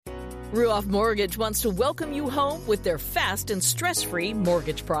Ruoff Mortgage wants to welcome you home with their fast and stress-free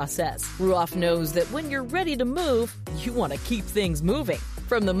mortgage process. Ruoff knows that when you're ready to move, you want to keep things moving.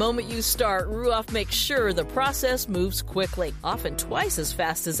 From the moment you start, Ruoff makes sure the process moves quickly, often twice as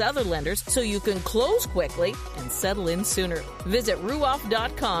fast as other lenders, so you can close quickly and settle in sooner. Visit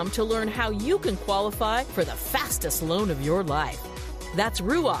Ruoff.com to learn how you can qualify for the fastest loan of your life. That's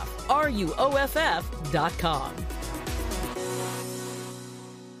Ruoff, RUOFF.com.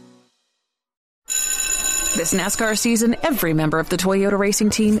 This NASCAR season, every member of the Toyota racing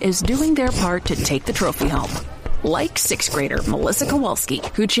team is doing their part to take the trophy home. Like sixth grader Melissa Kowalski,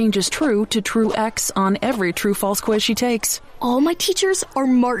 who changes true to True X on every true-false quiz she takes. All my teachers are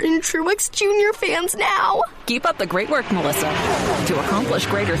Martin Truex Jr. fans now. Keep up the great work, Melissa. To accomplish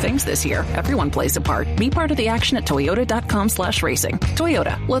greater things this year, everyone plays a part. Be part of the action at toyota.com/racing.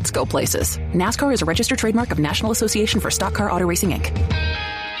 Toyota, let's go places. NASCAR is a registered trademark of National Association for Stock Car Auto Racing,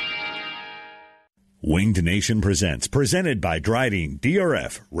 Inc. Winged Nation presents, presented by Dryden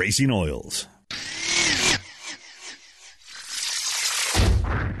DRF Racing Oils.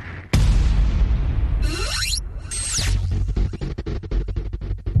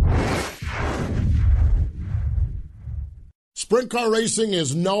 Sprint car racing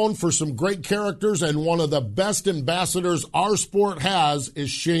is known for some great characters, and one of the best ambassadors our sport has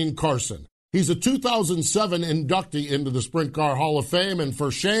is Shane Carson. He's a 2007 inductee into the Sprint Car Hall of Fame, and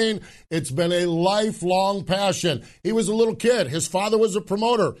for Shane, it's been a lifelong passion. He was a little kid. His father was a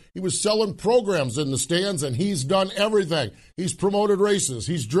promoter. He was selling programs in the stands, and he's done everything. He's promoted races.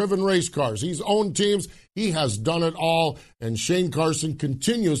 He's driven race cars. He's owned teams. He has done it all, and Shane Carson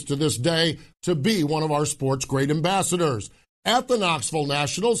continues to this day to be one of our sport's great ambassadors. At the Knoxville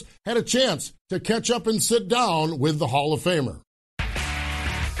Nationals, had a chance to catch up and sit down with the Hall of Famer.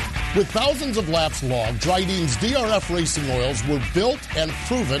 With thousands of laps logged, Dryden's DRF racing oils were built and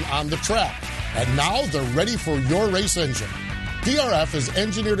proven on the track. And now they're ready for your race engine. DRF is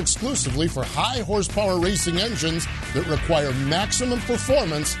engineered exclusively for high-horsepower racing engines that require maximum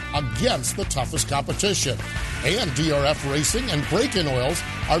performance against the toughest competition. And DRF racing and break-in oils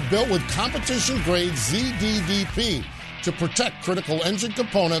are built with competition-grade ZDDP to protect critical engine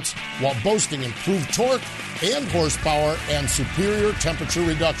components while boasting improved torque and horsepower and superior temperature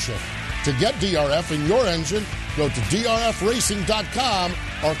reduction. To get DRF in your engine, go to drfracing.com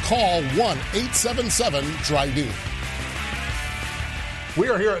or call 1-877-DRY-D. We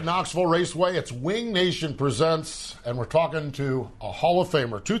are here at Knoxville Raceway. It's Wing Nation Presents, and we're talking to a Hall of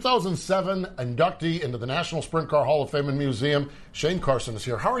Famer. 2007 inductee into the National Sprint Car Hall of Fame and Museum. Shane Carson is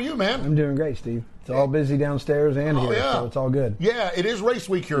here. How are you, man? I'm doing great, Steve. It's all busy downstairs and here, so it's all good. Yeah, it is race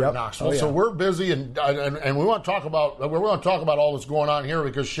week here in Knoxville, so we're busy, and we want to talk about all that's going on here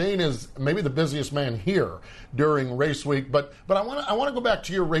because Shane is maybe the busiest man here during race week. But I want to go back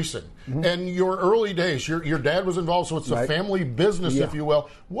to your racing and your early days. Your dad was involved, so it's a family business, if you will.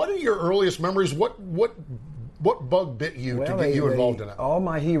 What are your earliest memories? What bug bit you to get you involved in it? All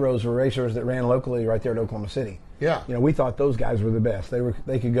my heroes were racers that ran locally right there at Oklahoma City. Yeah. You know, we thought those guys were the best.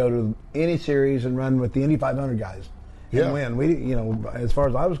 They could go to any series and run with the Indy 500 guys and win. We, you know, as far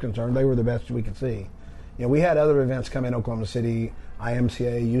as I was concerned, they were the best we could see. You know, we had other events come in Oklahoma City,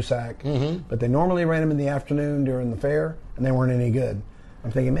 IMCA, USAC, but they normally ran them in the afternoon during the fair, and they weren't any good.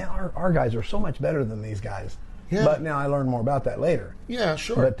 I'm thinking, man, our guys are so much better than these guys. Yeah. But now I learned more about that later. Yeah,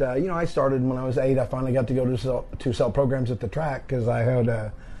 sure. But, you know, I started when I was 8. I finally got to go to sell programs at the track because I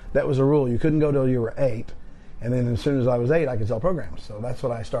had that was a rule. You couldn't go till you were 8. And then as soon as I was 8, I could sell programs. So that's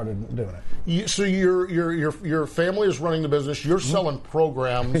what I started doing it. So your family is running the business. You're selling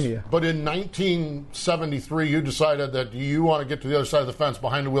programs. But in 1973, you decided that you want to get to the other side of the fence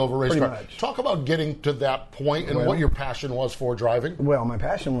behind the wheel of a race car. Talk about getting to that point and what your passion was for driving. Well, my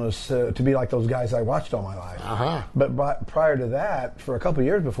passion was to be like those guys I watched all my life. But prior to that, for a couple of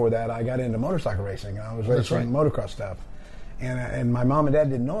years before that, I got into motorcycle racing. I was racing motocross stuff. And my mom and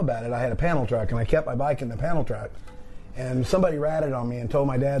dad didn't know about it. I had a panel truck, and I kept my bike in the panel truck. And somebody ratted on me and told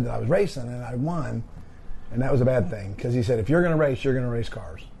my dad that I was racing, and I won. And that was a bad thing, because he said, if you're going to race, you're going to race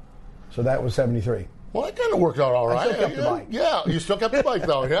cars. So that was 73. Well, that kind of worked out all right. I still kept the bike. Yeah, you still kept the bike,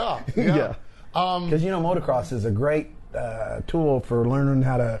 though, yeah. Because, you know, motocross is a great tool for learning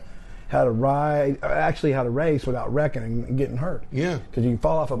how to ride, actually how to race without wrecking and getting hurt. Yeah. Because you can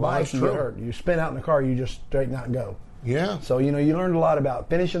fall off a bike and get hurt. You spin out in the car, you just straighten out and go. Yeah. So, you know, you learned a lot about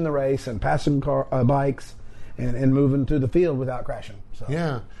finishing the race and passing bikes and moving through the field without crashing. So.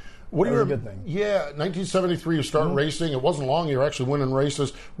 Yeah. What do was you a good thing. Yeah, 1973 you start racing. It wasn't long. You were actually winning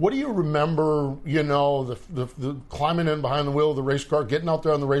races. What do you remember, the climbing in behind the wheel of the race car, getting out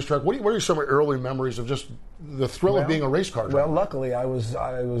there on the racetrack? What are some early memories of just the thrill of being a race car driver? Well, luckily I was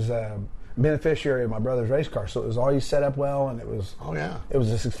a beneficiary of my brother's race car, so it was always set up well, and it was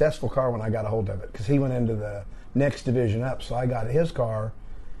a successful car when I got a hold of it, because he went into the next division up, so I got his car,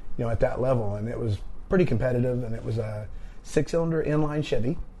 at that level, and it was pretty competitive, and it was a 6-cylinder inline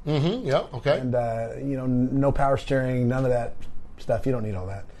Chevy. Mm-hmm. Yeah. Okay. And no power steering, none of that stuff. You don't need all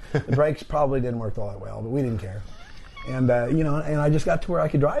that. The brakes probably didn't work all that well, but we didn't care. And and I just got to where I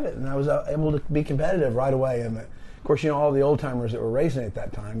could drive it, and I was able to be competitive right away. And of course, all the old timers that were racing at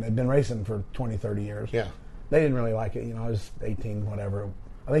that time, they'd been racing for 20, 30 years. Yeah. They didn't really like it. I was 18, whatever.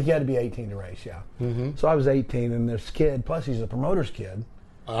 I think you had to be 18 to race. Yeah. Mm-hmm. So I was 18, and this kid, plus he's a promoter's kid.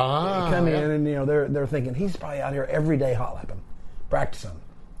 Come in, and they're thinking he's probably out here every day hot lapping, practicing.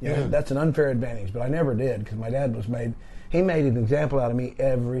 That's an unfair advantage, but I never did, because my dad he made an example out of me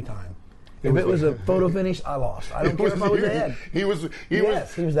every time. If it was a photo finish, I lost. I don't care if I was ahead. He was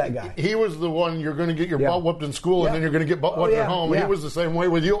that guy. He was the one you're going to get your butt whooped in school, and then you're going to get butt whooped at home. He was the same way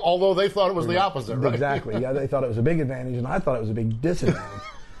with you, although they thought it was the opposite, right? Exactly. Yeah, they thought it was a big advantage, and I thought it was a big disadvantage.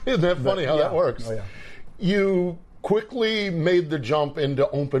 Isn't that funny how that works? Oh, yeah. You quickly made the jump into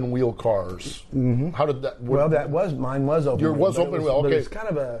open wheel cars. Mm-hmm. How did that work? Well, mine was open wheel. Yours was open wheel, okay. But it's kind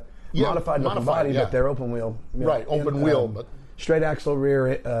of a modified body, but they're open wheel. Right, open wheel. But straight axle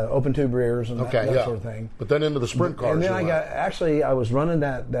rear, open tube rears, and that sort of thing. But then into the sprint cars. And then I was running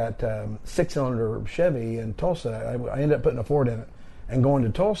that 6-cylinder Chevy in Tulsa. I ended up putting a Ford in it and going to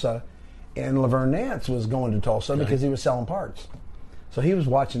Tulsa, and Laverne Nance was going to Tulsa because he was selling parts. So he was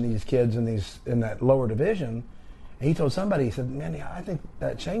watching these kids in that lower division. And he told somebody, he said, "Man, I think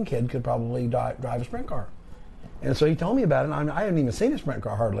that Shane kid could probably drive a sprint car." And so he told me about it, and I hadn't even seen a sprint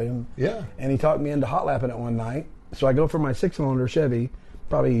car hardly. And he talked me into hot lapping it one night. So I go from my 6-cylinder Chevy,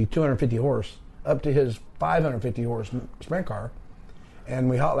 probably 250 horse, up to his 550 horse sprint car. And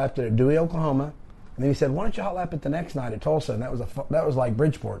we hot lapped it at Dewey, Oklahoma. And then he said, "Why don't you hot lap it the next night at Tulsa?" And that was like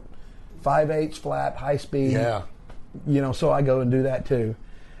Bridgeport. 5/8 flat, high speed. Yeah. So I go and do that too.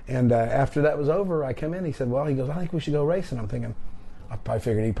 And after that was over, I come in. He said, "I think we should go racing." I'm thinking, I probably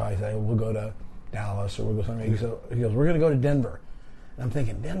figured he'd probably say, "We'll go to Dallas or we'll go somewhere." He goes, "We're going to go to Denver." And I'm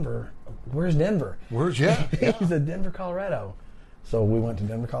thinking, Denver? Where's Denver? He said, "Denver, Colorado." So we went to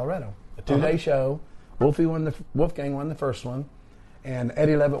Denver, Colorado. A 2-day show. Wolfgang won the first one, and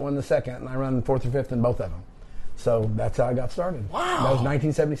Eddie Levitt won the second, and I ran 4th or 5th in both of them. So that's how I got started. Wow. That was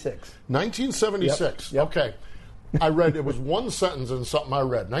 1976. 1976. Yep. Okay. I read, it was one sentence in something I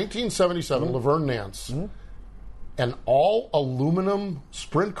read. 1977, Laverne Nance. Mm-hmm. An all aluminum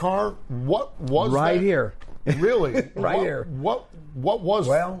sprint car? What was right that? Here. Really? Here. What was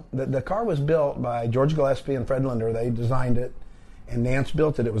Well, the car was built by George Gillespie and Fred Linder. They designed it, and Nance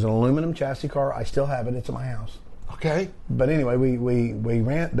built it. It was an aluminum chassis car. I still have it. It's at my house. Okay. But anyway,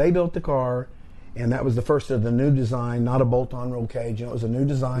 they built the car, and that was the first of the new design, not a bolt-on roll cage. It was a new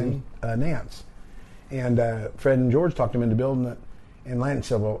design Nance. And Fred and George talked him into building it. And Lance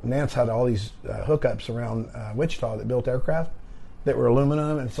said, "Well, Nance had all these hookups around Wichita that built aircraft that were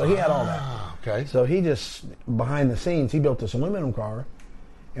aluminum." And so he had all that. Okay. So he just, behind the scenes, he built this aluminum car.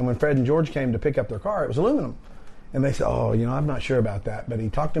 And when Fred and George came to pick up their car, it was aluminum. And they said, I'm not sure about that. But he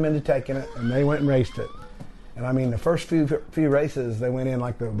talked them into taking it, and they went and raced it. And I mean, the first few races, they went in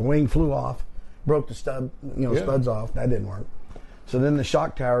like the wing flew off, broke the studs off. That didn't work. So then the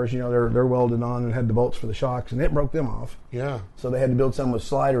shock towers, they're welded on and had the bolts for the shocks, and it broke them off. Yeah. So they had to build some with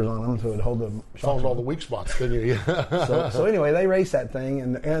sliders on them so it would hold the shocks. Found all the weak spots, didn't you? Yeah. So anyway, they raced that thing,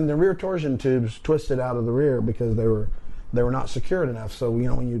 and the rear torsion tubes twisted out of the rear because they were not secured enough. So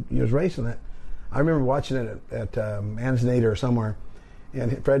when you was racing it, I remember watching it at Manzanita or somewhere,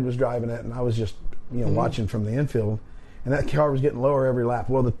 and Fred was driving it, and I was just watching from the infield, and that car was getting lower every lap.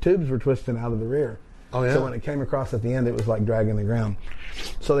 Well, the tubes were twisting out of the rear. Oh, yeah. So when it came across at the end, it was like dragging the ground.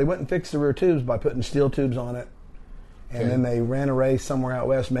 So they went and fixed the rear tubes by putting steel tubes on it. And then they ran a race somewhere out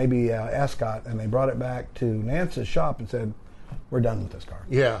west, maybe Ascot, and they brought it back to Nance's shop and said, "We're done with this car.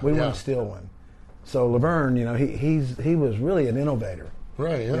 We want to steal one." So Laverne, he was really an innovator.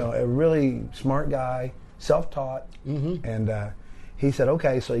 Right, yeah. A really smart guy, self-taught. Mm-hmm. And he said,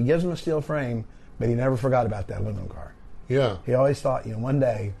 okay, so he gives him a steel frame, but he never forgot about that aluminum car. Yeah. He always thought, one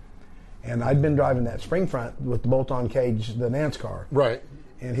day. And I'd been driving that spring front with the bolt-on cage, the Nance car. Right.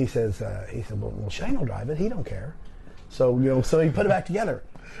 And he said, well, Shane will drive it. He don't care. So, so he put it back together.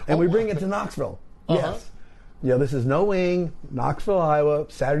 And we bring it to Knoxville. Uh-huh. Yes. This is No Wing, Knoxville, Iowa,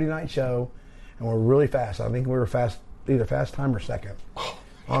 Saturday night show. And we're really fast. I think we were either fast time or second.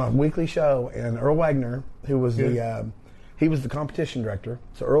 on a weekly show, and Earl Wagner, who was he was the competition director.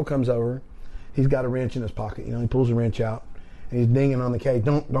 So Earl comes over. He's got a wrench in his pocket. He pulls a wrench out, and he's dinging on the cage.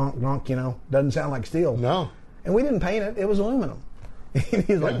 Donk, donk, donk, doesn't sound like steel. No. And we didn't paint it. It was aluminum. And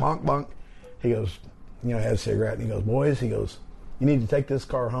he's like, bonk, bonk. He goes, had a cigarette, and he goes, boys, you need to take this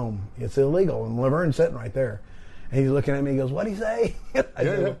car home. It's illegal. And Laverne's sitting right there. And he's looking at me. He goes, what'd he say?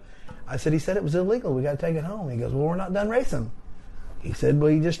 I said, he said it was illegal. We got to take it home. He goes, well, we're not done racing. He said,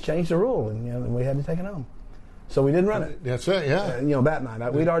 well, he just changed the rule, and we had to take it home. So we didn't run it. That's it, yeah. That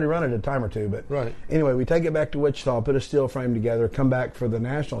night. We'd already run it a time or two. But anyway, we take it back to Wichita, put a steel frame together, come back for the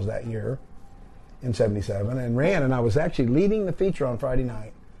Nationals that year in 77, and ran. And I was actually leading the feature on Friday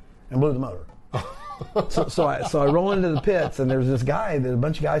night and blew the motor. so I roll into the pits, and there's a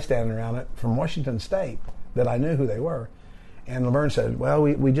bunch of guys standing around it from Washington State that I knew who they were. And Laverne said, well,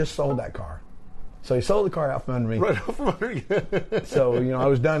 we just sold that car. So he sold the car out from under me. Right out from under you. So, I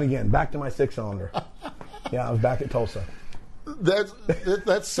was done again, back to my 6-cylinder. Yeah, I was back at Tulsa.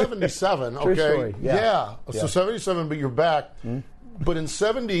 That's 77, okay? True story, yeah. So 77, but you're back. Mm-hmm. But in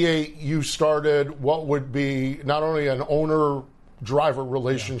 78, you started what would be not only an owner-driver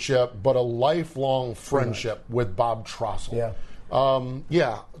relationship, but a lifelong friendship with Bob Trossel.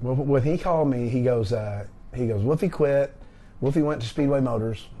 Yeah. Well, when he called me, he goes, Wolfie quit. Wolfie went to Speedway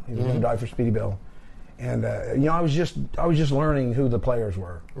Motors. He was going to drive for Speedy Bill. And, I was just learning who the players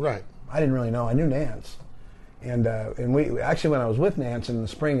were. Right. I didn't really know. I knew Nance. And we actually, when I was with Nance in the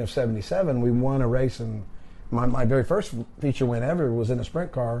spring of 77, we won a race, and my very first feature win ever was in a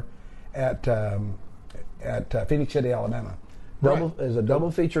sprint car at Phoenix City, Alabama. It was a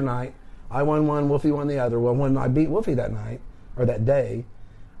double feature night. I won one, Wolfie won the other. Well, when I beat Wolfie that night, or that day,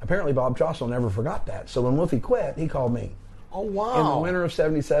 apparently Bob Trossel never forgot that. So when Wolfie quit, he called me. Oh, wow. In the winter of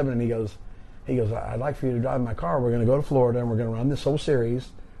 77, and he goes, I'd like for you to drive my car. We're going to go to Florida, and we're going to run this whole series.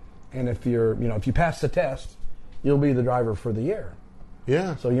 And if if you pass the test, you'll be the driver for the year.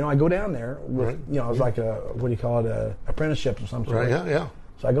 Yeah. So, I go down there with, I was like a apprenticeship of some sort. Right, yeah.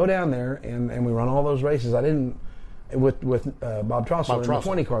 So I go down there, and we run all those races. I didn't, with Bob Trossel in the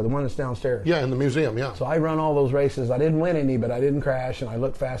 20 car, the one that's downstairs. Yeah, in the museum, yeah. So I run all those races. I didn't win any, but I didn't crash, and I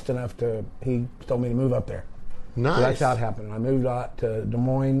looked fast enough he told me to move up there. Nice. So that's how it happened. I moved out to Des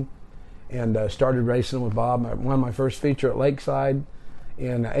Moines and started racing with Bob. I won my first feature at Lakeside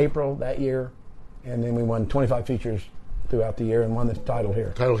in April that year, and then we won 25 features throughout the year and won the title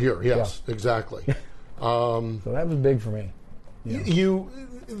here. Yes, exactly. So that was big for me.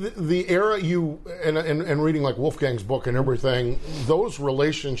 The era and reading like Wolfgang's book and everything, those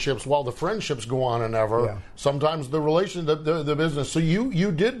relationships, while the friendships go on and ever, sometimes the business. So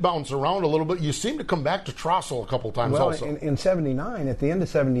you did bounce around a little bit. You seem to come back to Trossel a couple times also. In 79, at the end of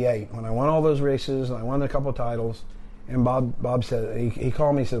 78, when I won all those races and I won a couple of titles, and Bob said, he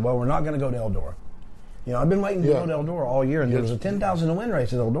called me and said, well, we're not going to go to Eldora. I've been waiting to go to Eldora all year, and there was a 10,000 to win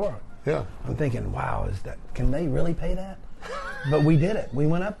race at Eldora. Yeah. I'm thinking, wow, can they really pay that? But we did it. We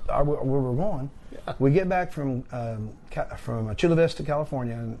went up where we were going. Yeah. We get back from Chula Vista,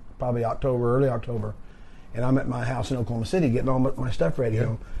 California, in probably early October, and I'm at my house in Oklahoma City getting all my stuff ready,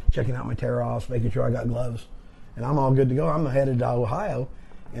 checking out my tear-offs, making sure I got gloves, and I'm all good to go. I'm headed to Ohio,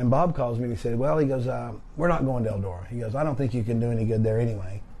 and Bob calls me and he said, well, he goes, we're not going to Eldora. He goes, I don't think you can do any good there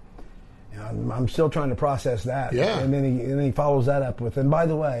anyway. And I'm still trying to process that. Yeah. And then he follows that up with, and by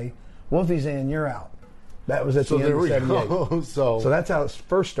the way, Wolfie's in, you're out. That was at the end of 78. So that's how it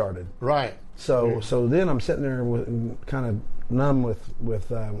first started. Right. So then I'm sitting there kind of numb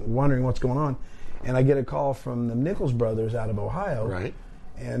with wondering what's going on, and I get a call from the Nichols brothers out of Ohio. Right.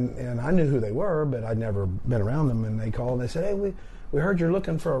 And I knew who they were, but I'd never been around them. And they called and they said, hey, we heard you're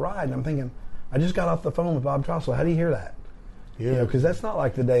looking for a ride. And I'm thinking, I just got off the phone with Bob Trossel. How do you hear that? Yeah. Because that's not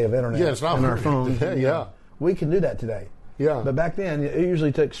like the day of internet it's not and our phones. Yeah. We can do that today. Yeah. But back then, it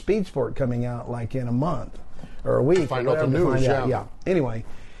usually took Speed Sport coming out like in a month or a week. Find out the news, yeah. Anyway,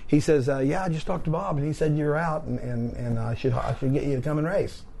 he says, I just talked to Bob, and he said you're out, and I should get you to come and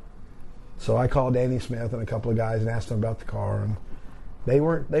race. So I called Danny Smith and a couple of guys and asked them about the car, and they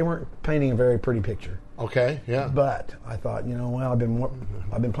weren't painting a very pretty picture. Okay, yeah. But I thought,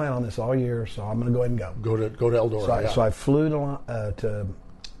 I've been planning on this all year, so I'm going to go ahead and go. Go to Eldora. So I flew to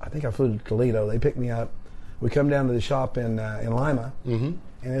Toledo. They picked me up. We come down to the shop in Lima, and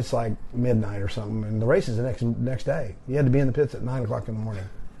it's like midnight or something. And the race is the next day. You had to be in the pits at 9 o'clock in the morning.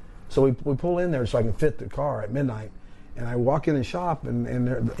 So we pull in there so I can fit the car at midnight. And I walk in the shop, and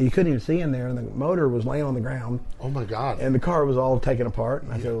you couldn't even see in there, and the motor was laying on the ground. Oh, my God. And the car was all taken apart.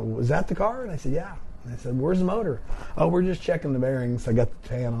 And I said, was that the car? And I said, yeah. And I said, where's the motor? Oh, we're just checking the bearings. I got the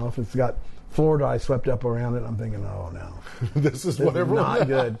tan off. It's got Florida, I swept up around it. I'm thinking, oh no, this is not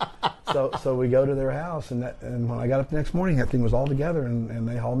good. So we go to their house, and when I got up the next morning, that thing was all together, and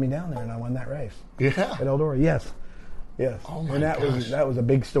they hauled me down there, and I won that race. Yeah, at Eldora. Yes. Oh my and gosh. that was a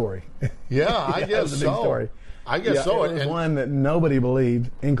big story. Yeah, I guess that was a big story. I guess so. It was one that nobody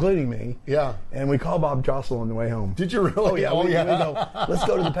believed, including me. Yeah. And we called Bob Jostle on the way home. Did you really? Oh, yeah. We go, let's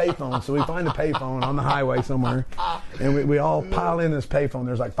go to the payphone. So we find a payphone on the highway somewhere, and we all pile in this payphone.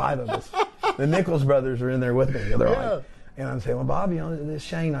 There's like 5 of us. The Nichols brothers are in there with me. They're like, and I'm saying, well, Bob, this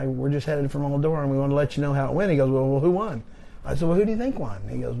Shane, we're just headed from Eldora, and we want to let you know how it went. He goes, well, who won? I said, well, who do you think won?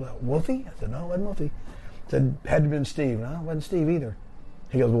 He goes, well, Wolfie? I said, no, it wasn't Wolfie. I said, had to have been Steve. No, it wasn't Steve either.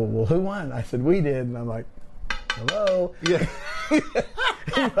 He goes, well, who won? I said, we did. And I'm like, hello? Yeah.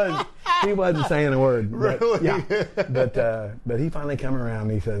 he wasn't saying a word. But, really? Yeah. But he finally come around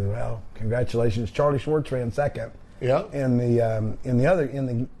and he says, well, congratulations. Charlie Schwartz ran second. Yeah. In the other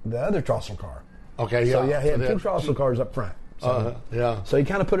Trossel car. Okay, yeah. So yeah, he had 2 Trossel cars up front. So, yeah. So he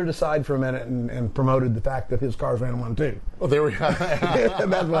kind of put it aside for a minute and promoted the fact that his cars ran 1 too. Well, there we go.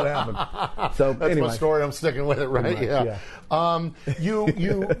 That's what happened. So that's anyway. my story. I'm sticking with it, right? Yeah. You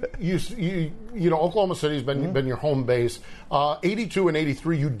know, Oklahoma City's been your home base. 82 and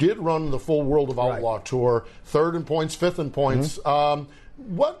 83, you did run the full World of Outlaw tour, 3rd in points, 5th in points.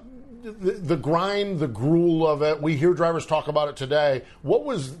 What? The grind, the gruel of it. We hear drivers talk about it today.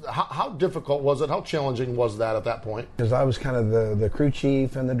 How difficult was it? How challenging was that at that point? Because I was kind of the crew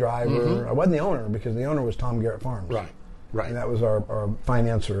chief and the driver. I wasn't the owner because the owner was Tom Garrett Farms. Right. And that was our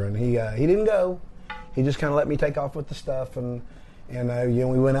financer. And he didn't go. He just kind of let me take off with the stuff. And we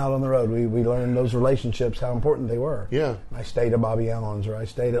went out on the road. We learned those relationships, how important they were. Yeah. I stayed at Bobby Allen's, or I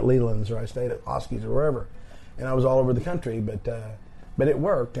stayed at Leland's, or I stayed at Oski's, or wherever. And I was all over the country, but it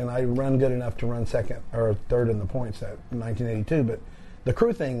worked, and I run good enough to run 2nd or 3rd in the points in 1982. But the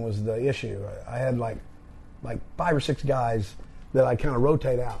crew thing was the issue. I had like 5 or 6 guys that I kind of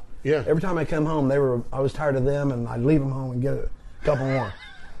rotate out. Yeah. Every time I come home, I was tired of them, and I'd leave them home and get a couple more.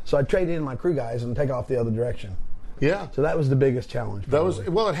 So I'd trade in my crew guys and take off the other direction. Yeah. So that was the biggest challenge.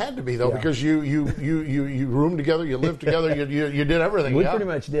 It had to be though, because you roomed together, you lived together, you did everything. We pretty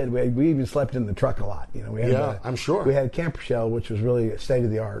much did. We even slept in the truck a lot. We had I'm sure. We had Camper Shell, which was really state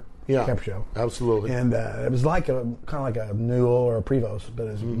of the art. Camper Shell. Absolutely. And it was like kind of like a Newell or a Prevost, but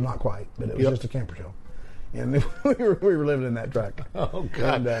it's not quite. But it was just a Camper Shell. And we were living in that truck. Oh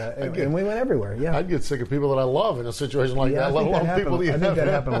God! And we went everywhere. Yeah, I'd get sick of people that I love in a situation like that. Let alone people that you think that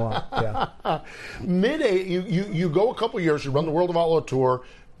happened a lot. Yeah. You go a couple years. You run the World of Outlaw tour,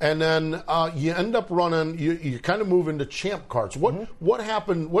 and then you end up running. You kind of move into champ carts. What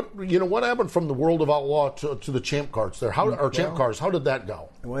happened? What happened from the World of Outlaw to the champ carts there? Champ cars? How did that go?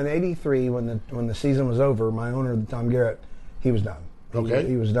 Well, in '83, when the season was over, my owner Tom Garrett, he was done. Okay,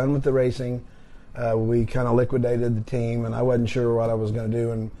 he was done with the racing. We kind of liquidated the team, and I wasn't sure what I was going to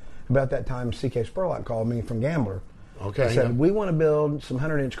do. And about that time, C.K. Spurlock called me from Gambler. Okay. He said, we want to build some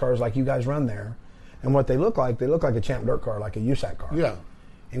 100-inch cars like you guys run there. And what they look like a Champ Dirt car, like a USAC car. Yeah.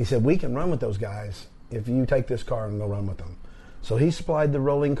 And he said, we can run with those guys if you take this car and go run with them. So he supplied the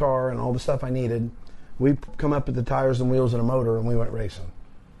rolling car and all the stuff I needed. We come up with the tires and wheels and a motor, and we went racing.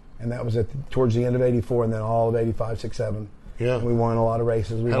 And that was towards the end of '84, and then all of '85, '86, '87. Yeah. And we won a lot of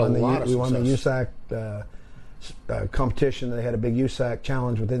races. We won the USAC competition. They had a big USAC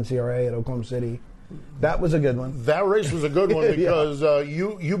challenge with NCRA at Oklahoma City. That was a good one. That race was a good one because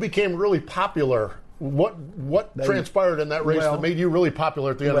you became really popular. What transpired in that race that made you really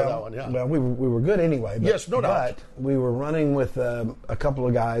popular at the end of that one? Yeah. Well, we were good anyway. But, yes, no doubt. But we were running with a couple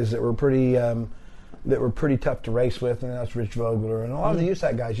of guys that were pretty tough to race with, and that's Rich Vogler and a lot of the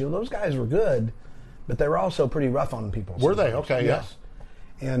USAC guys. Those guys were good, but they were also pretty rough on people. Were they? Okay, yes.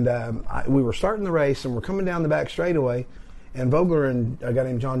 And we were starting the race, and we're coming down the back straightaway, and Vogler and a guy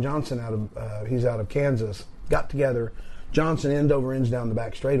named John Johnson he's out of Kansas, got together. Johnson end over ends down the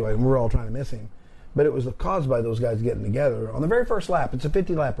back straightaway, and we're all trying to miss him. But it was caused by those guys getting together on the very first lap. It's a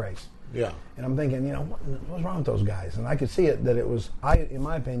 50-lap race. Yeah. And I'm thinking, what's wrong with those guys? And I could see it that it was, in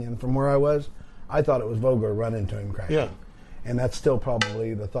my opinion, from where I was, I thought it was Vogler run into him crashing. Yeah. And that's still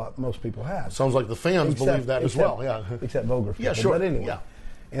probably the thought most people have. Sounds like the fans believe that as well. Yeah. Except Vogler. Yeah, sure. But anyway. Yeah.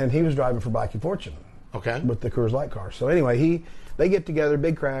 And he was driving for Bikey Fortune. Okay. With the Coors Light car. So anyway, they get together,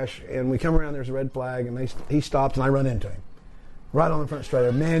 big crash, and we come around, there's a red flag, and he stops, and I run into him. Right on the front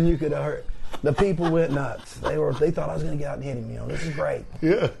straight. Man, you could have heard. The people went nuts. They thought I was going to get out and hit him. This is great.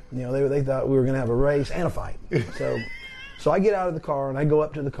 Yeah. They thought we were going to have a race and a fight. So I get out of the car, and I go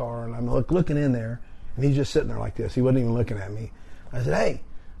up to the car, and I'm looking in there, and he's just sitting there like this. He wasn't even looking at me. I said, hey.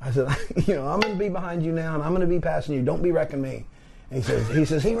 I'm going to be behind you now, and I'm going to be passing you. Don't be wrecking me. And he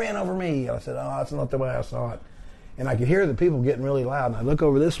says, he ran over me. I said, oh, that's not the way I saw it. And I could hear the people getting really loud. And I look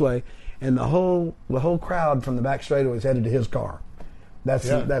over this way, and the whole crowd from the back straightaway was headed to his car. That's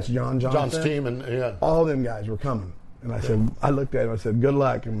John Johnson. John's team, and all them guys were coming. And I looked at him. I said, "Good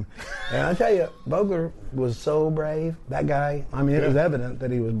luck." And I tell you, Vogler was so brave. That guy. I mean, it was evident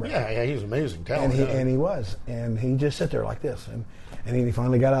that he was brave. Yeah, he's amazing talent. And he was. And he just sat there like this. And he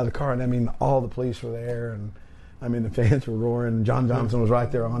finally got out of the car. And I mean, all the police were there, and I mean, the fans were roaring. John Johnson was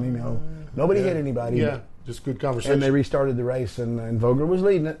right there on him. Nobody hit anybody. Yeah, just good conversation. And they restarted the race, and Vogler was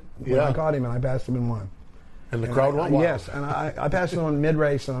leading it. When I caught him, and I passed him and won. And the crowd went wild. Yes, and I passed him on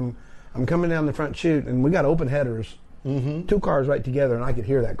mid-race, and I'm coming down the front chute, and we got open headers. Mm-hmm. 2 cars right together, and I could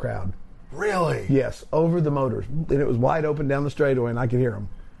hear that crowd. Really? Yes, over the motors. And it was wide open down the straightaway, and I could hear them.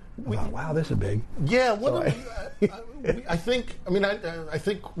 I thought, wow, this is big. Yeah, I think,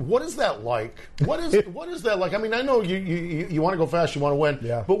 what is that like? What is that like? I mean, I know you want to go fast, you want to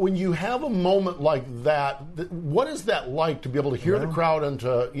win, but when you have a moment like that, what is that like to be able to hear the crowd and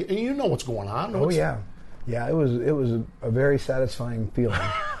you know what's going on? Yeah, it was a very satisfying feeling.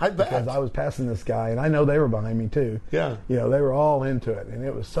 I bet. Because I was passing this guy, and I know they were behind me, too. Yeah. You know, they were all into it, and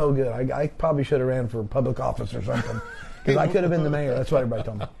it was so good. I probably should have ran for public office or something, because I could have been the mayor. That's what everybody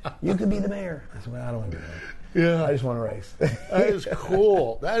told me. You could be the mayor. I said, well, I don't want to be the mayor. Yeah. I just want to race. That is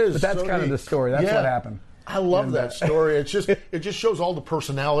cool. But that's kind of the story. That's what happened. I love that story. It just shows all the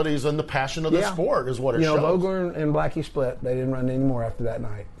personalities and the passion of the sport is what it shows. Vogler and Blackie split. They didn't run anymore after that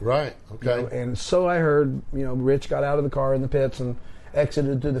night. Right. Okay. And so I heard, Rich got out of the car in the pits and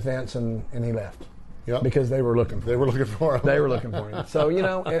exited through the fence, and he left. Yep. Because they were looking for him. They were looking for him. So,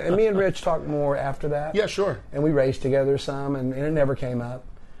 and me and Rich talked more after that. Yeah, sure. And we raced together some, and it never came up.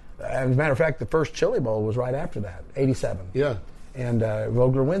 As a matter of fact, the first Chili Bowl was right after that, 87. Yeah. And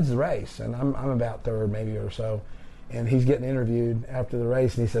Vogler wins the race, and I'm about third maybe or so. And he's getting interviewed after the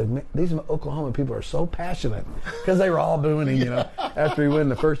race, and he said, these Oklahoma people are so passionate, because they were all booing him, after he won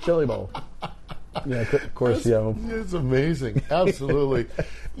the first Chili Bowl. Yeah, of course, It's amazing. Absolutely.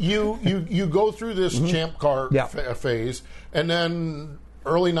 You go through this champ car phase, and then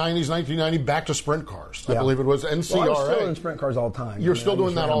early 90s, 1990, back to sprint cars. I believe it was NCRA. Well, I was still in sprint cars all the time. You're still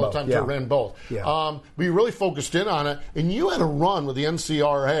doing that all the time, too. Ran both. Yeah. But you really focused in on it, and you had a run with the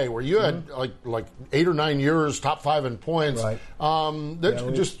NCRA where you had like 8 or 9 years, top 5 in points. Right.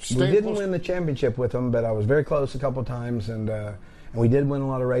 We didn't win the championship with them, but I was very close a couple of times, and we did win a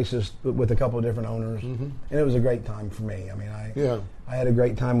lot of races with a couple of different owners, and it was a great time for me. I mean, I had a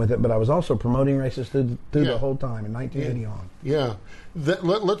great time with it, but I was also promoting races through the whole time in 1980 on. Yeah.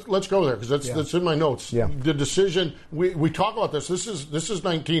 Let's go there, because that's in my notes. Yeah. The decision, we talk about this. This is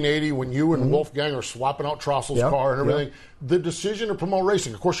 1980 when you and Wolfgang are swapping out Trossel's car and everything. Yep. The decision to promote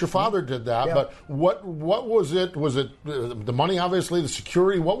racing. Of course, your father did that, but what was it? Was it the money, obviously, the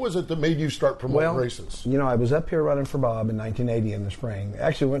security? What was it that made you start promoting races? I was up here running for Bob in 1980 in the spring.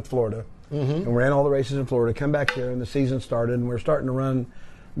 Actually went to Florida and ran all the races in Florida. Come back here, and the season started, and we were starting to run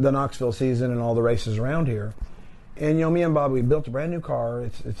the Knoxville season and all the races around here. And me and Bob, we built a brand new car.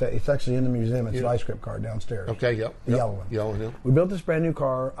 It's actually in the museum. It's an ice script car downstairs. Okay, yep. The yellow one. Yellow, yeah. We built this brand new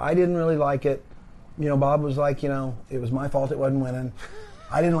car. I didn't really like it. Bob was like, it was my fault it wasn't winning.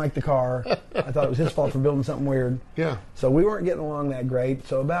 I didn't like the car. I thought it was his fault for building something weird. Yeah. So we weren't getting along that great.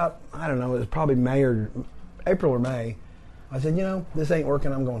 So about, I don't know, it was probably April or May. I said, this ain't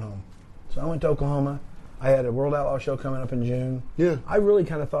working. I'm going home. So I went to Oklahoma. I had a World Outlaw show coming up in June. Yeah. I really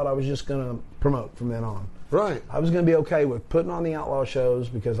kind of thought I was just going to promote from then on. Right. I was going to be okay with putting on the outlaw shows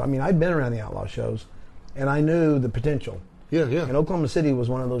because, I'd been around the outlaw shows, and I knew the potential. Yeah. And Oklahoma City was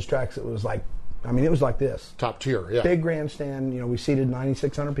one of those tracks that was like, it was like this. Top tier, yeah. Big grandstand. We seated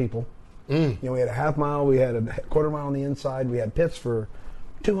 9,600 people. We had a half mile. We had a quarter mile on the inside. We had pits for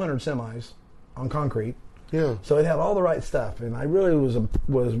 200 semis on concrete. Yeah. So it had all the right stuff, and I really was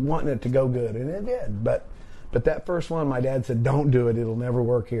wanting it to go good, and it did. But that first one, my dad said, "Don't do it. It'll never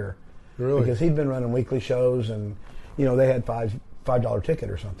work here." Really? Because he'd been running weekly shows, and they had $5 ticket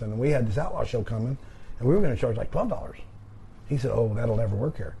or something, and we had this outlaw show coming, and we were going to charge like $12. He said, "Oh, that'll never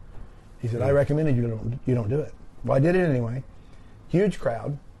work here." He said, "I recommended you don't do it." Well, I did it anyway. Huge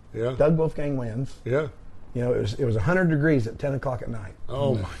crowd. Yeah. Doug Wolfgang wins. Yeah. It was 100 degrees at 10 o'clock at night.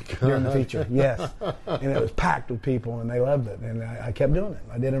 Oh my God! During the feature, yes, and it was packed with people, and they loved it, and I kept doing it.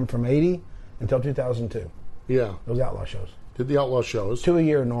 I did them from 80 until 2002. Yeah. Those outlaw shows. Did the outlaw shows. 2 a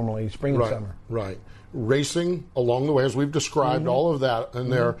year normally, spring and summer. Right. Racing along the way, as we've described, all of that in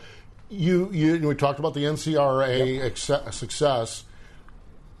there. We talked about the NCRA success.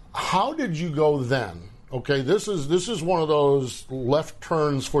 How did you go then? Okay, this is one of those left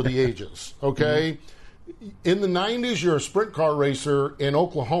turns for the ages. Okay, in the 90s, you're a sprint car racer in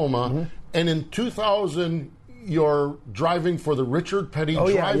Oklahoma, and in 2000, you're driving for the Richard Petty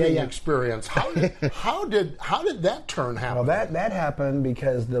driving experience. How did that turn happen? Well, that happened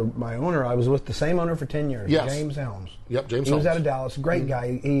because my owner, I was with the same owner for 10 years, James Helms. Yep, James Helms. He was out of Dallas, great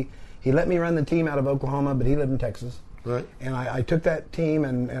guy. He let me run the team out of Oklahoma, but he lived in Texas. Right. And I took that team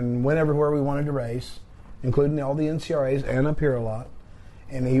and went everywhere we wanted to race, including all the NCRAs and up here a lot.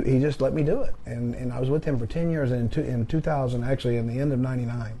 And he just let me do it. And I was with him for 10 years. And in 2000, actually, in the end of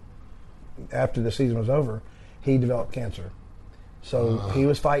 99, after the season was over, he developed cancer. So he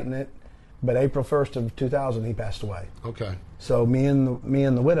was fighting it, but April 1st of 2000, he passed away. Okay. So me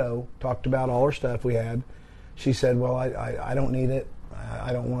and the widow talked about all her stuff we had. She said, well, I don't need it.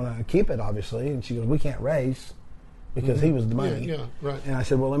 I don't want to keep it, obviously. And she goes, we can't race because he was the money. Yeah, right. And I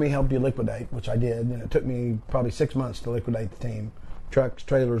said, well, let me help you liquidate, which I did. And it took me probably 6 months to liquidate the team. Trucks,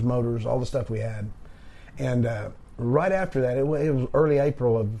 trailers, motors, all the stuff we had. And right after that, it was early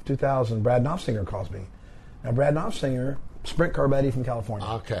April of 2000, Brad Knopfsinger calls me. Now, Brad Knopfsinger, sprint car buddy from California.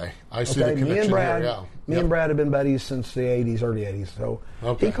 Okay. I see the connection Me and Brad have been buddies since the 80s, early 80s. So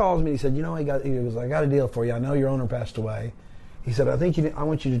he calls me, he said, he goes, I got a deal for you. I know your owner passed away. He said, I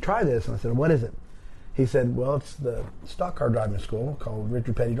want you to try this. And I said, what is it? He said, well, it's the stock car driving school called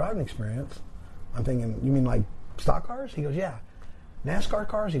Richard Petty Driving Experience. I'm thinking, you mean like stock cars? He goes, yeah. NASCAR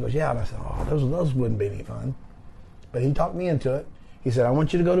cars? He goes, yeah. And I said, oh, those wouldn't be any fun. But he talked me into it. He said, I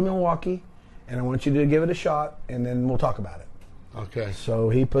want you to go to Milwaukee, and I want you to give it a shot, and then we'll talk about it. Okay. So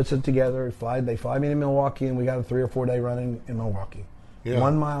he puts it together. They fly me to Milwaukee, and we got a 3 or 4 day running in Milwaukee. Yeah.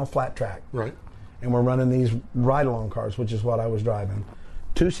 1 mile flat track. Right. And we're running these ride-along cars, which is what I was driving.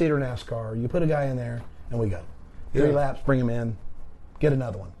 2-seater NASCAR. You put a guy in there, and we go. 3 laps, bring him in, get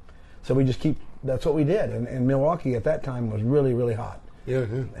another one. So we just that's what we did. And Milwaukee at that time was really, really hot. Yeah.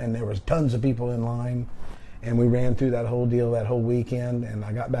 And there was tons of people in line. And we ran through that whole deal that whole weekend. And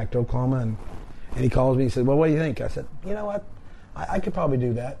I got back to Oklahoma, and he calls me. He said, well, what do you think? I said, you know what? I could probably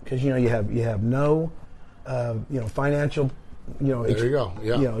do that because, you have no, financial, there you go.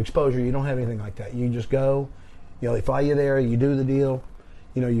 Yeah. Exposure. You don't have anything like that. You just go, they fly you there, you do the deal.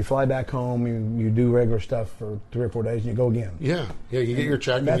 You fly back home, you do regular stuff for 3 or 4 days, and you go again. Yeah, you get your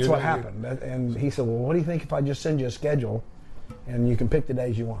check. That's what happened. And he said, well, what do you think if I just send you a schedule, and you can pick the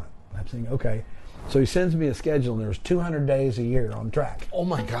days you want? I'm saying, okay. So he sends me a schedule, and there's 200 days a year on track. Oh,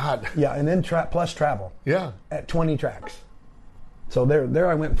 my God. Yeah, and then plus travel. Yeah. At 20 tracks. So there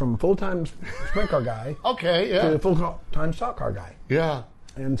I went from full-time sprint car guy to full-time stock car guy. Yeah.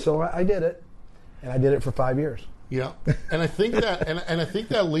 And so I did it, and I did it for 5 years. Yeah, and I think that and I think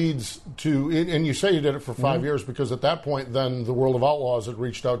that leads to, and you say you did it for 5 years because at that point, then the World of Outlaws had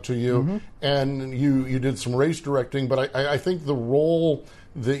reached out to you, and you did some race directing. But I think the role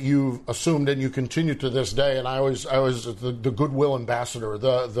that you've assumed and you continue to this day, and I was the goodwill ambassador,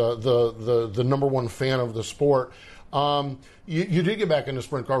 the number one fan of the sport. You did get back into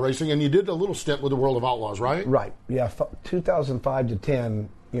sprint car racing, and you did a little stint with the World of Outlaws, right? Right. Yeah, 2005 to 10.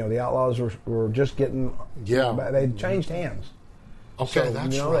 The Outlaws were just getting... Yeah. They changed hands. Okay, so,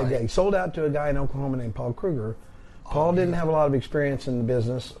 that's right. They sold out to a guy in Oklahoma named Paul Kruger. Paul didn't have a lot of experience in the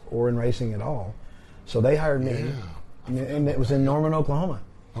business or in racing at all. So they hired me. Yeah. And it was in Norman, Oklahoma.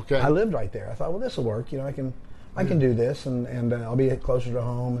 Okay. I lived right there. I thought, well, this will work. I can do this, and I'll be closer to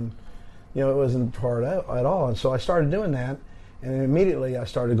home. And, it wasn't hard at all. And so I started doing that. And immediately I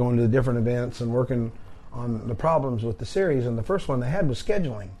started going to the different events and working on the problems with the series, and the first one they had was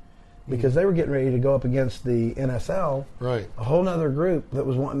scheduling because they were getting ready to go up against the NSL, right? A whole other group that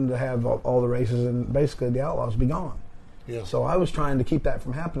was wanting to have all the races and basically the Outlaws be gone. Yeah. So I was trying to keep that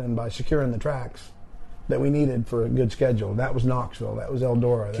from happening by securing the tracks that we needed for a good schedule. That was Knoxville. That was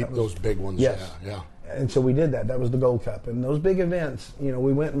Eldora. Keep those big ones. Yes. Yeah. And so we did that. That was the Gold Cup. And those big events,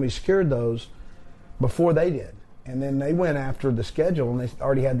 we went and we secured those before they did. And then they went after the schedule, and they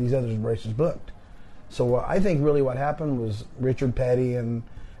already had these other races booked. So I think really what happened was Richard Petty and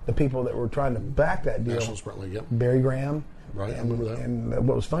the people that were trying to back that deal. National Sprint League, yep. Barry Graham. Right, I remember that. And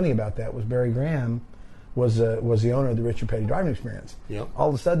what was funny about that was Barry Graham was the owner of the Richard Petty Driving Experience. Yep. All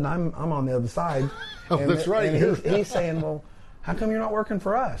of a sudden, I'm on the other side. That's right. And he's saying, well, how come you're not working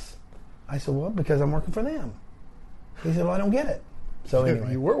for us? I said, well, because I'm working for them. He said, well, I don't get it. So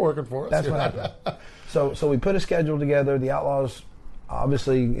anyway. You were working for us. That's what happened. So we put a schedule together. The Outlaws,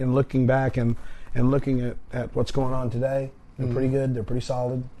 obviously, in looking back and looking at what's going on today, they're pretty good. They're pretty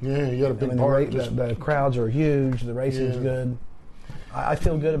solid. Yeah, you got a big part. The crowds are huge. The racing's good. I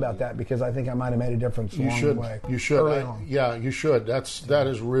feel good about that because I think I might have made a difference along the way. You should. You should. That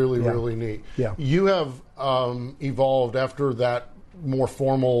is really, really neat. Yeah. You have evolved after that more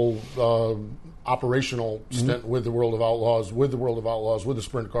formal operational stint with the World of Outlaws, with the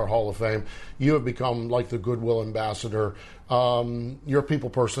Sprint Car Hall of Fame. You have become like the goodwill ambassador. You're a people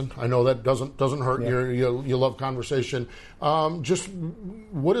person. I know that doesn't hurt. Yeah. You love conversation. Just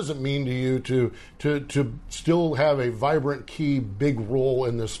what does it mean to you to still have a vibrant, key, big role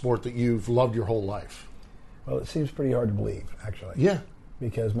in this sport that you've loved your whole life? Well, it seems pretty hard to believe, actually. Yeah.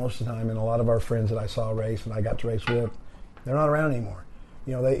 Because most of the time, and a lot of our friends that I saw race and I got to race with, they're not around anymore.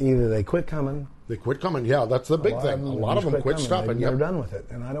 They quit coming. They quit coming. Yeah, that's the big thing. A lot of them quit stopping. They're done with it,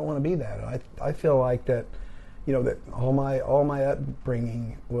 and I don't want to be that. I feel like that, that all my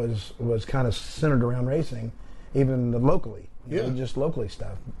upbringing was kind of centered around racing, even locally. Just local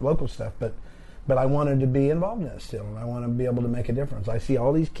stuff. But I wanted to be involved in it still, and I want to be able to make a difference. I see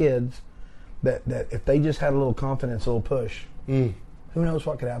all these kids that if they just had a little confidence, a little push, who knows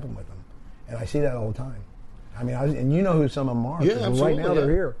what could happen with them? And I see that all the time. I mean, and you know who some of them are. Yeah, absolutely. Right now, they're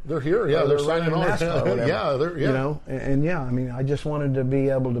here. They're here. Yeah, they're signing on. Yeah, I mean, I just wanted to be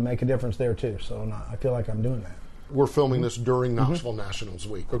able to make a difference there too. So I feel like I'm doing that. We're filming this during Knoxville Nationals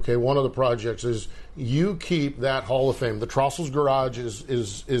Week. Okay, one of the projects is you keep that Hall of Fame. The Trossel's Garage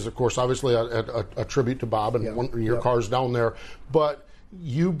is of course obviously a tribute to Bob, and your car's down there, but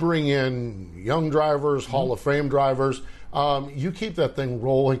you bring in young drivers, Hall of Fame drivers. You keep that thing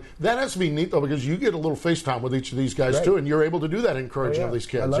rolling. That has to be neat, though, because you get a little FaceTime with each of these guys, too, and you're able to do that encouraging of these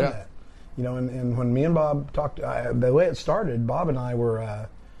kids. I love that. And when me and Bob talked, the way it started, Bob and I were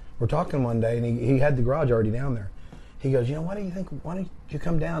talking one day, and he had the garage already down there. He goes, what do you think? Why don't you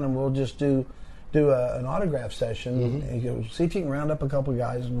come down and we'll just do an autograph session? And he goes, see if you can round up a couple of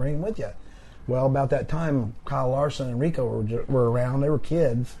guys and bring them with you. Well, about that time, Kyle Larson and Rico were around. They were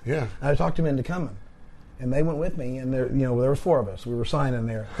kids. Yeah. I talked them into coming. And they went with me, and there were four of us. We were signing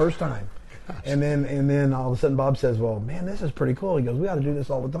there, first time. And then all of a sudden Bob says, well, man, this is pretty cool. He goes, we ought to do this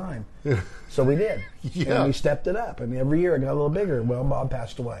all the time. So we did. And we stepped it up. And every year it got a little bigger. Well, Bob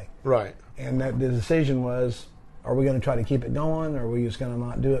passed away. Right. And the decision was, are we going to try to keep it going, or are we just going to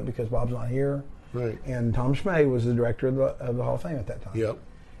not do it because Bob's not here? Right. And Tom Schmay was the director of the Hall of Fame at that time. Yep.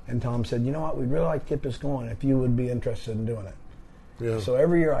 And Tom said, you know what, we'd really like to keep this going if you would be interested in doing it. Yeah. So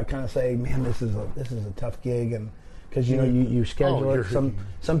every year I kind of say, man, this is a tough gig, and because you schedule it,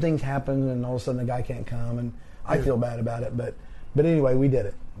 some things happen, and all of a sudden the guy can't come, and I feel bad about it, but anyway, we did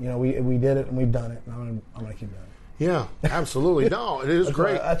it. We did it, and we've done it, and I'm gonna keep doing it. Yeah, absolutely. No, it is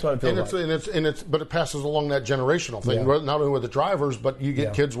great. That's what it feels like. But it passes along that generational thing, not only with the drivers, but you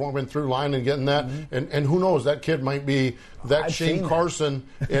get kids walking through line and getting that, and who knows, that kid might be that Shane Carson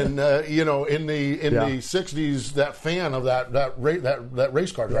in the 60s, that fan of that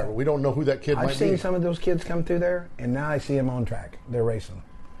race car driver. We don't know who that kid might be. I've seen some of those kids come through there, and now I see them on track. They're racing.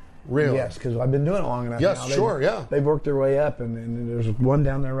 Really? Yes, because I've been doing it long enough. Yes, now. sure. They've worked their way up, and there's one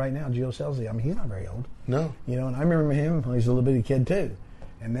down there right now, Gio Selzy. I mean, he's not very old. No. And I remember him when he was a little bitty kid too,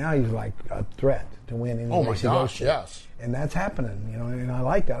 and now he's like a threat to win any race he goes to. Yes. And that's happening, and I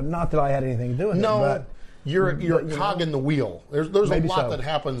like that. Not that I had anything to do with it, but you're a cog in the wheel. There's a lot that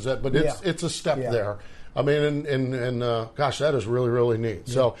happens, but it's a step there. I mean, and gosh, that is really, really neat.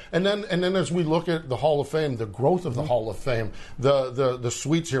 Yeah. So, and then as we look at the Hall of Fame, the growth of the Hall of Fame, the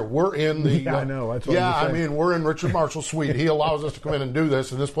suites here, we're in the. I know. That's what I mean, we're in Richard Marshall's suite. He allows us to come in and do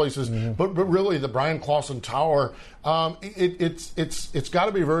this, and this place is. But really, the Brian Clausen Tower, it's got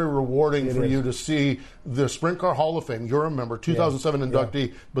to be very rewarding for you to see the Sprint Car Hall of Fame. You're a member, 2007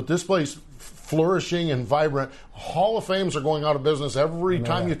 inductee, but this place flourishing and vibrant. Hall of Fames are going out of business every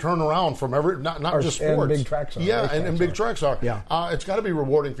time you turn around from not just sports. And big tracks are. Yeah, and big tracks are. Yeah. It's got to be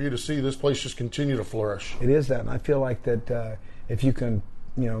rewarding for you to see this place just continue to flourish. It is that, and I feel like that if you can,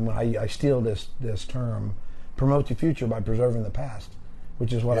 when I steal this term, promote the future by preserving the past,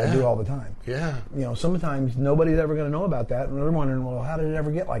 which is what I do all the time. Yeah. Sometimes nobody's ever going to know about that, and they're wondering, well, how did it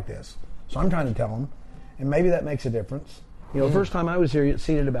ever get like this? So I'm trying to tell them, and maybe that makes a difference. The first time I was here, it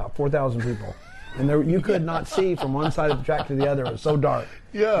seated about 4,000 people. And you could not see from one side of the track to the other. It was so dark.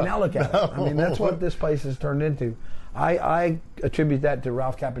 Yeah. And now look at it. I mean, that's what this place has turned into. I attribute that to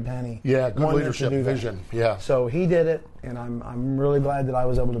Ralph Capitani. Yeah, good leadership vision. Yeah. So he did it, and I'm really glad that I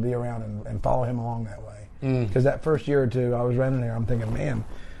was able to be around and follow him along that way. Because that first year or two I was running there, I'm thinking, man,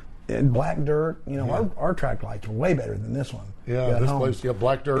 in black dirt, our track lights were way better than this one. Yeah, this place,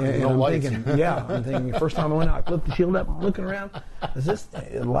 black dirt and no lights. I'm thinking, first time I went out, I flipped the shield up, I'm looking around, is this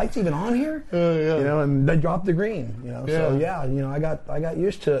lights even on here? And they dropped the green. So I got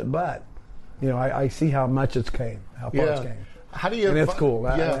used to it, but I see how much it's came, how far it's came. How do you? And it's cool.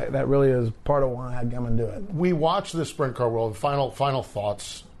 That really is part of why I come and do it. We watch the Sprint Car World. Final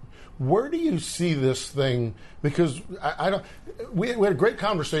thoughts. Where do you see this thing? Because I don't. We had a great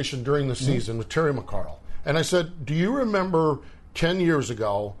conversation during the season with Terry McCarl, and I said, "Do you remember 10 years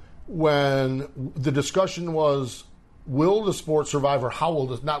ago when the discussion was, will the sport survive, or how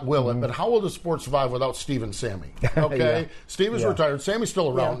will it, not will it, but how will the sport survive without Steve and Sammy?" Okay, Steve is retired, Sammy's still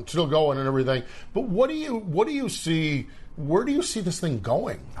around, still going and everything. But what do you see? Where do you see this thing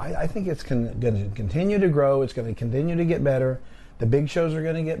going? I think it's going to continue to grow. It's going to continue to get better. The big shows are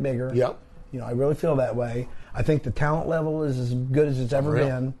going to get bigger. Yep. I really feel that way. I think the talent level is as good as it's ever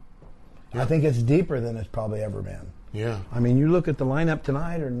been. Yep. I think it's deeper than it's probably ever been. Yeah. I mean, you look at the lineup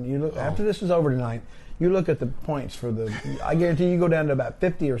tonight, or you look after this is over tonight. You look at the points for the. I guarantee you go down to about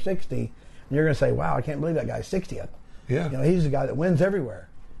 50 or 60, and you're going to say, "Wow, I can't believe that guy's 60th." Yeah. He's the guy that wins everywhere.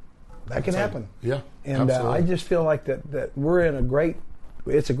 That can happen. Yeah. And I just feel like that we're in a great.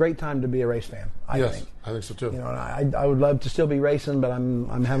 It's a great time to be a race fan. I think. I think so too. And I would love to still be racing, but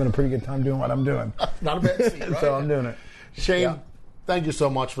I'm having a pretty good time doing what I'm doing. Not a bad seat, right? So I'm doing it. Shane, thank you so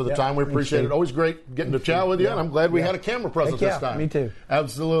much for the time. We appreciate it. Always great getting to chat with you, and I'm glad we had a camera presence this time. Me too.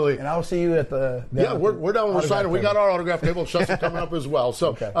 Absolutely. And I'll see you at the. We're down on the side, and we got our autograph table session coming up as well.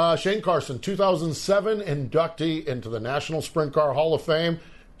 So, Shane Carson, 2007 inductee into the National Sprint Car Hall of Fame,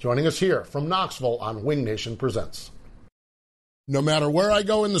 joining us here from Knoxville on Wing Nation Presents. No matter where I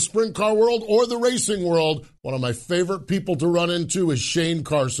go in the sprint car world or the racing world, one of my favorite people to run into is Shane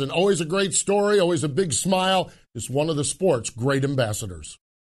Carson. Always a great story, always a big smile. Just one of the sport's great ambassadors.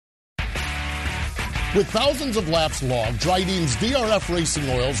 With thousands of laps logged, Dryden's DRF racing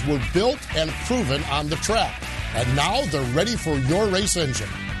oils were built and proven on the track. And now they're ready for your race engine.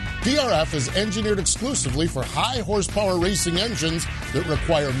 DRF is engineered exclusively for high-horsepower racing engines that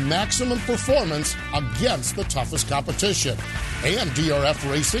require maximum performance against the toughest competition. And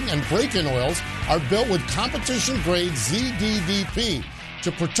DRF racing and break-in oils are built with competition-grade ZDDP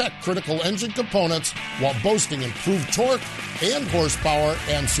to protect critical engine components while boasting improved torque and horsepower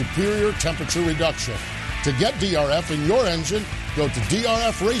and superior temperature reduction. To get DRF in your engine, go to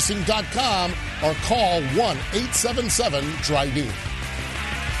drfracing.com or call 1-877-DRYDEN.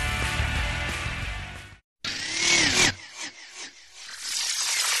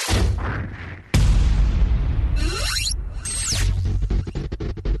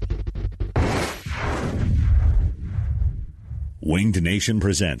 Winged Nation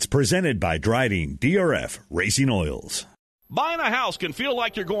presents, presented by Dryden DRF Racing Oils. Buying a house can feel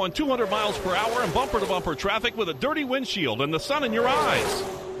like you're going 200 miles per hour in bumper-to-bumper traffic with a dirty windshield and the sun in your eyes.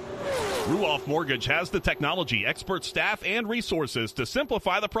 Ruoff Mortgage has the technology, expert staff, and resources to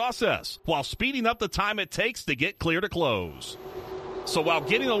simplify the process while speeding up the time it takes to get clear to close. So while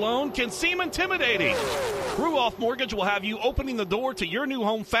getting a loan can seem intimidating, Ruoff Mortgage will have you opening the door to your new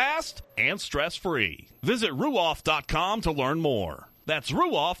home fast and stress-free. Visit Ruoff.com to learn more. That's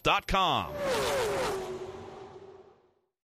Ruoff.com.